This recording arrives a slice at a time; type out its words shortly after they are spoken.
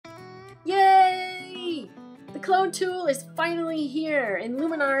clone tool is finally here in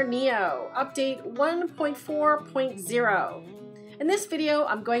Luminar Neo, update 1.4.0. In this video,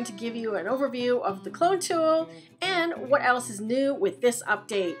 I'm going to give you an overview of the clone tool and what else is new with this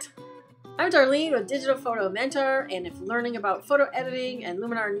update. I'm Darlene with Digital Photo Mentor, and if learning about photo editing and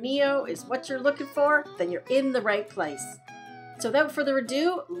Luminar Neo is what you're looking for, then you're in the right place. So without further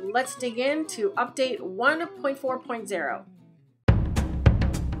ado, let's dig into update 1.4.0.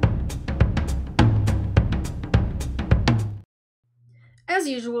 As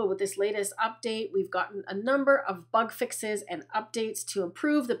usual with this latest update, we've gotten a number of bug fixes and updates to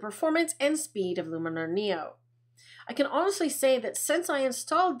improve the performance and speed of Luminar Neo. I can honestly say that since I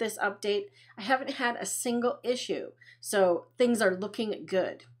installed this update, I haven't had a single issue, so things are looking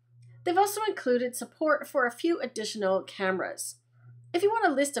good. They've also included support for a few additional cameras. If you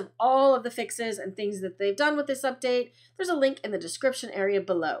want a list of all of the fixes and things that they've done with this update, there's a link in the description area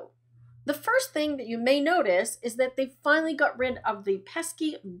below. The first thing that you may notice is that they finally got rid of the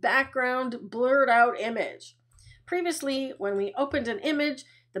pesky background blurred out image. Previously, when we opened an image,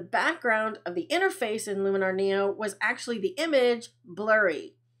 the background of the interface in Luminar Neo was actually the image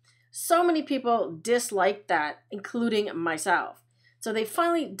blurry. So many people disliked that, including myself. So they've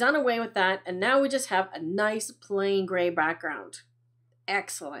finally done away with that, and now we just have a nice plain gray background.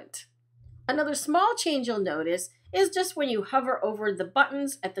 Excellent. Another small change you'll notice is just when you hover over the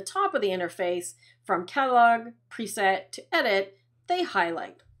buttons at the top of the interface, from catalog, preset to edit, they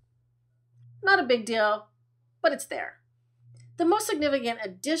highlight. Not a big deal, but it's there. The most significant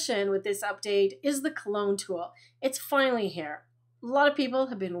addition with this update is the clone tool. It's finally here. A lot of people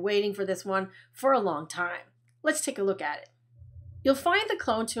have been waiting for this one for a long time. Let's take a look at it. You'll find the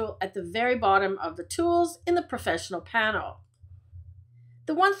clone tool at the very bottom of the tools in the professional panel.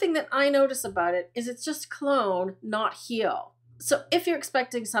 The one thing that I notice about it is it's just clone, not heal. So if you're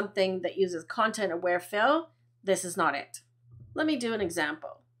expecting something that uses content-aware fill, this is not it. Let me do an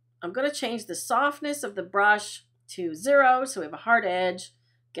example. I'm going to change the softness of the brush to 0, so we have a hard edge,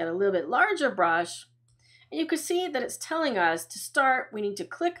 get a little bit larger brush, and you can see that it's telling us to start, we need to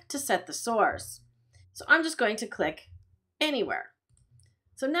click to set the source. So I'm just going to click anywhere.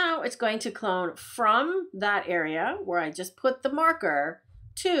 So now it's going to clone from that area where I just put the marker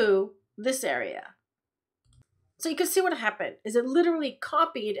to this area. So you can see what happened is it literally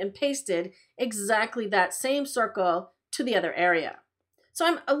copied and pasted exactly that same circle to the other area. So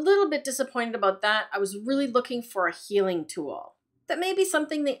I'm a little bit disappointed about that. I was really looking for a healing tool. That may be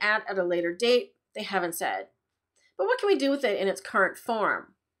something they add at a later date. They haven't said. But what can we do with it in its current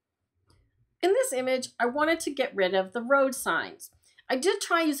form? In this image, I wanted to get rid of the road signs. I did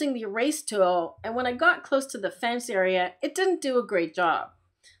try using the erase tool, and when I got close to the fence area, it didn't do a great job.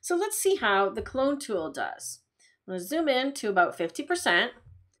 So let's see how the clone tool does. I'm going to zoom in to about 50%.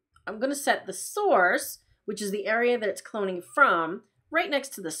 I'm going to set the source, which is the area that it's cloning from, right next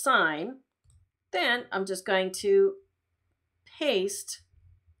to the sign. Then I'm just going to paste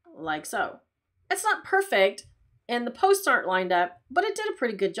like so. It's not perfect, and the posts aren't lined up, but it did a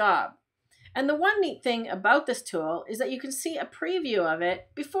pretty good job. And the one neat thing about this tool is that you can see a preview of it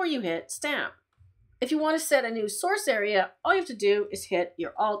before you hit stamp. If you want to set a new source area, all you have to do is hit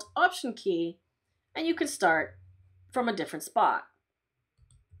your Alt-Option key, and you can start from a different spot.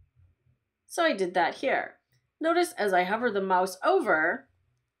 So I did that here. Notice as I hover the mouse over,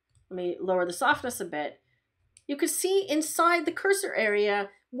 let me lower the softness a bit, you can see inside the cursor area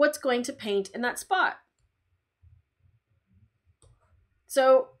what's going to paint in that spot.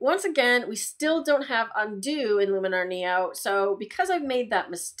 So once again, we still don't have undo in Luminar Neo. So because I've made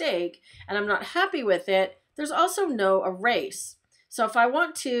that mistake and I'm not happy with it, there's also no erase. So if I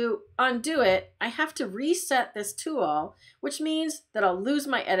want to undo it, I have to reset this tool, which means that I'll lose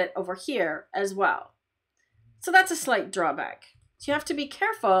my edit over here as well. So that's a slight drawback. So you have to be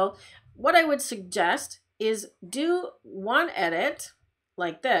careful. What I would suggest is do one edit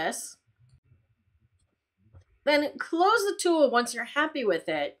like this. Then close the tool once you're happy with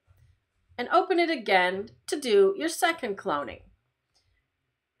it and open it again to do your second cloning.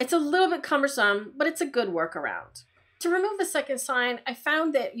 It's a little bit cumbersome, but it's a good workaround. To remove the second sign, I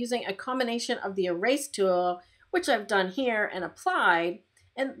found that using a combination of the erase tool, which I've done here and applied,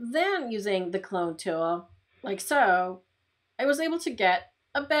 and then using the clone tool, like so, I was able to get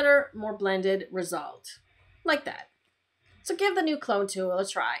a better, more blended result, like that. So give the new clone tool a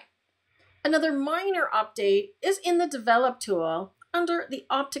try. Another minor update is in the Develop tool under the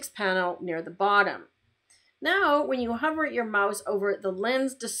Optics panel near the bottom. Now, when you hover your mouse over the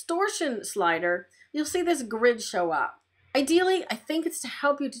Lens Distortion slider, you'll see this grid show up. Ideally, I think it's to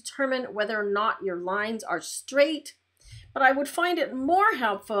help you determine whether or not your lines are straight, but I would find it more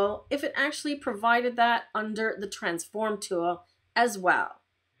helpful if it actually provided that under the transform tool as well.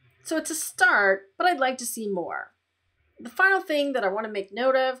 So it's a start, but I'd like to see more. The final thing that I want to make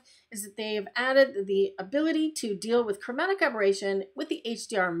note of is that they have added the ability to deal with chromatic aberration with the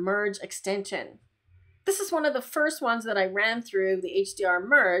HDR Merge extension. This is one of the first ones that I ran through the HDR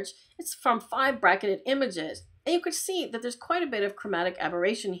Merge. It's from 5 bracketed images, and you could see that there's quite a bit of chromatic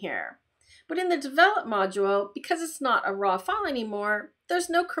aberration here. But in the develop module, because it's not a raw file anymore, there's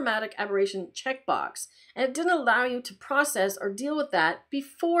no chromatic aberration checkbox, and it didn't allow you to process or deal with that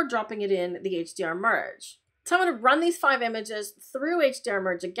before dropping it in the HDR Merge. So I'm going to run these 5 images through HDR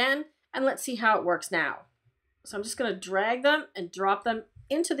Merge again, and let's see how it works now. So I'm just going to drag them and drop them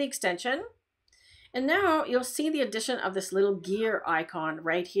into the extension. And now you'll see the addition of this little gear icon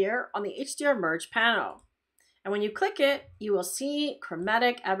right here on the HDR Merge panel. And when you click it, you will see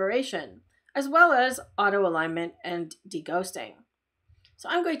chromatic aberration, as well as auto alignment and deghosting. So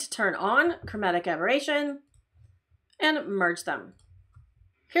I'm going to turn on chromatic aberration and merge them.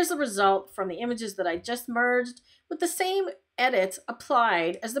 Here's the result from the images that I just merged with the same edits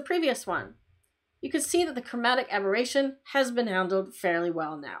applied as the previous one. You can see that the chromatic aberration has been handled fairly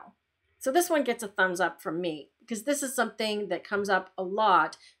well now. So this one gets a thumbs up from me because this is something that comes up a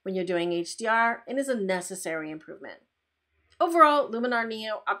lot when you're doing HDR and is a necessary improvement. Overall, Luminar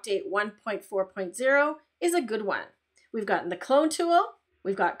Neo Update 1.4.0 is a good one. We've gotten the clone tool,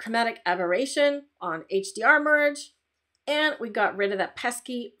 we've got chromatic aberration on HDR Merge, and we got rid of that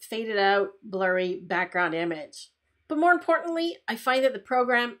pesky, faded out, blurry background image. But more importantly, I find that the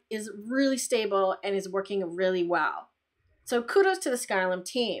program is really stable and is working really well. So kudos to the Skylum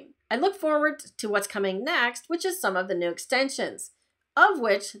team. I look forward to what's coming next, which is some of the new extensions, of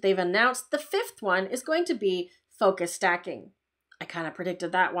which they've announced the 5th one is going to be focus stacking. I kind of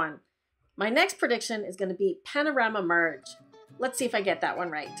predicted that one. My next prediction is going to be panorama merge. Let's see if I get that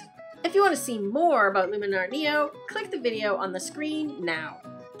one right. If you want to see more about Luminar Neo, click the video on the screen now.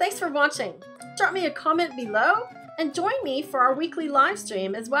 Thanks for watching. Drop me a comment below and join me for our weekly live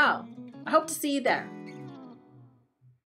stream as well. I hope to see you there.